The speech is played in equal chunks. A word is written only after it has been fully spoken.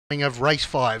Of race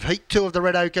 5, heat 2 of the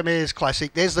Red Ochre Mares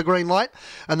Classic. There's the green light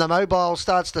and the mobile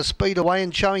starts to speed away,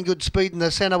 and showing good speed in the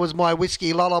centre was My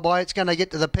Whiskey Lullaby. It's going to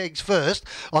get to the pegs first.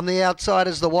 On the outside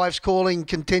is The Wife's Calling,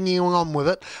 continuing on with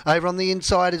it. Over on the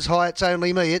inside is Hi It's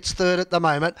Only Me. It's third at the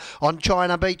moment. On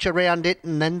China Beach around it,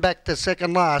 and then back to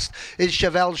second last is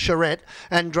Cheval Charette,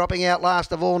 and dropping out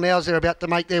last of all now as they're about to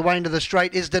make their way into the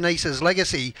straight is Denise's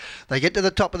Legacy. They get to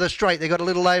the top of the straight. They've got a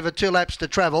little over 2 laps to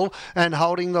travel, and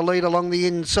holding the lead along the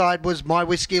inside was My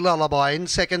Whiskey Lullaby. In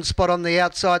second spot on the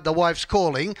outside, The Wife's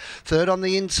Calling. Third on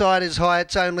the inside is Hi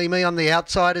It's Only Me. On the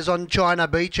outside is On China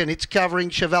Beach, and it's covering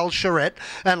Cheval Charette.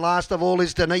 And last of all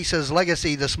is Denise's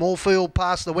Legacy. The small field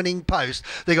past the winning post.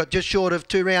 They got just short of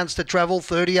 2 rounds to travel.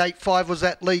 38.5 was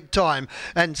that lead time.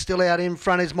 And still out in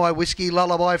front is My Whiskey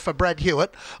Lullaby for Brad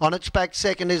Hewitt. On its back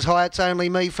second is Hi It's Only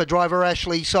Me for driver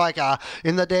Ashley Syker.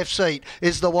 In the deaf seat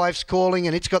is The Wife's Calling,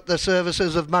 and it's got the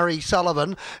services of Murray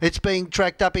Sullivan. It's being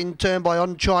tracked up in turn by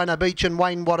On China Beach and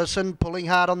Wayne Watterson. Pulling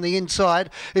hard on the inside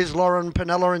is Lauren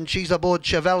Pinella, and she's aboard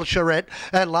Cheval Charette.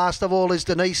 And last of all is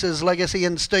Denise's Legacy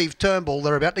and Steve Turnbull.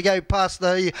 They're about to go past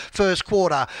the first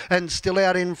quarter, and still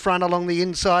out in front along the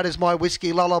inside is My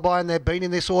Whiskey Lullaby, and they've been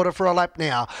in this order for a lap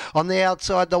now. On the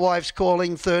outside, The Wife's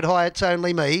Calling. Third, Hi It's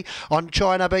Only Me. On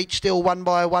China Beach, still 1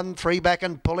 by 1, 3 back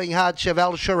and pulling hard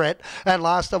Cheval Charette. And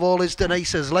last of all is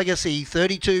Denise's Legacy.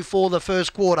 32 for the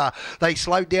first quarter. They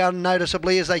slowed down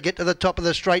noticeably as they get to the top of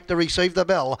the straight to receive the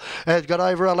bell. It's got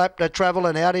over a lap to travel,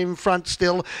 and out in front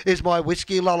still is My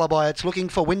Whiskey Lullaby. It's looking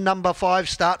for win number 5,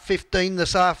 start 15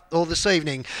 this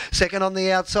evening. Second on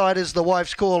the outside is The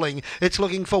Wife's Calling. It's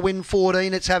looking for win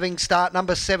 14. It's having start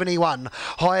number 71.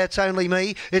 Hi It's Only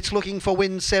Me. It's looking for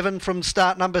win 7 from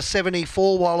start number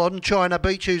 74, while On China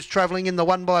Beach, who's travelling in the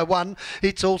 1 by 1,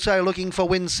 it's also looking for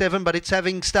win 7, but it's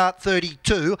having start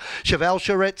 32. Cheval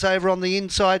Charette's over on the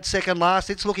inside, second last.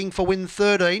 It's looking for win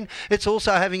 13. It's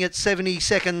also having its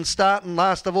 72nd start, and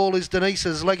last of all is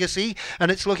Denise's Legacy,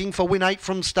 and it's looking for win 8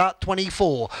 from start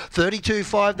 24.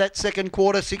 32.5 that second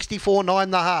quarter,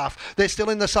 64.9 the half. They're still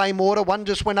in the same order. One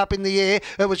just went up in the air.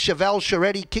 It was Cheval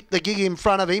Charette. He kicked the gig in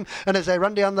front of him, and as they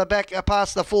run down the back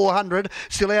past the 400,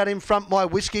 still out in front My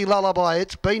Whiskey Lullaby.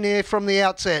 It's been there from the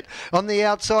outset. On the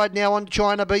outside now On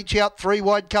China Beach, out 3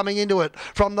 wide coming into it.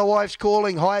 From The Wife's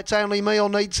Calling, Hi It's Only Me will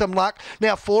need some luck.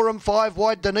 Now 4 and 5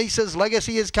 wide. Denise's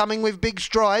Legacy is coming with big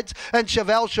strides, and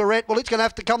Cheval Charette, well, it's going to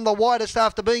have to come the widest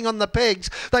after being on the pegs.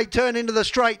 They turn into the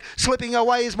straight. Slipping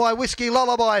away is My Whiskey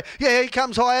Lullaby. Yeah, here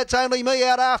comes Hi It's Only Me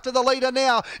out after the leader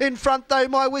now. In front, though,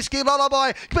 My Whiskey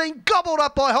Lullaby being gobbled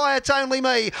up by Hi It's Only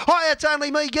Me. Hi It's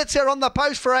Only Me gets there on the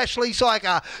post for Ashley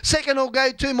Syker. Second will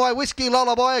go to My Whiskey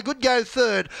Lullaby. A good go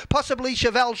third. Possibly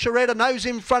Cheval Charette, a nose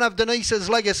in front of Denise's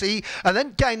Legacy. And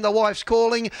then came The Wife's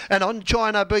Calling, and On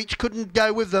China Beach couldn't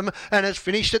go with them and has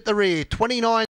finished at the rear. 29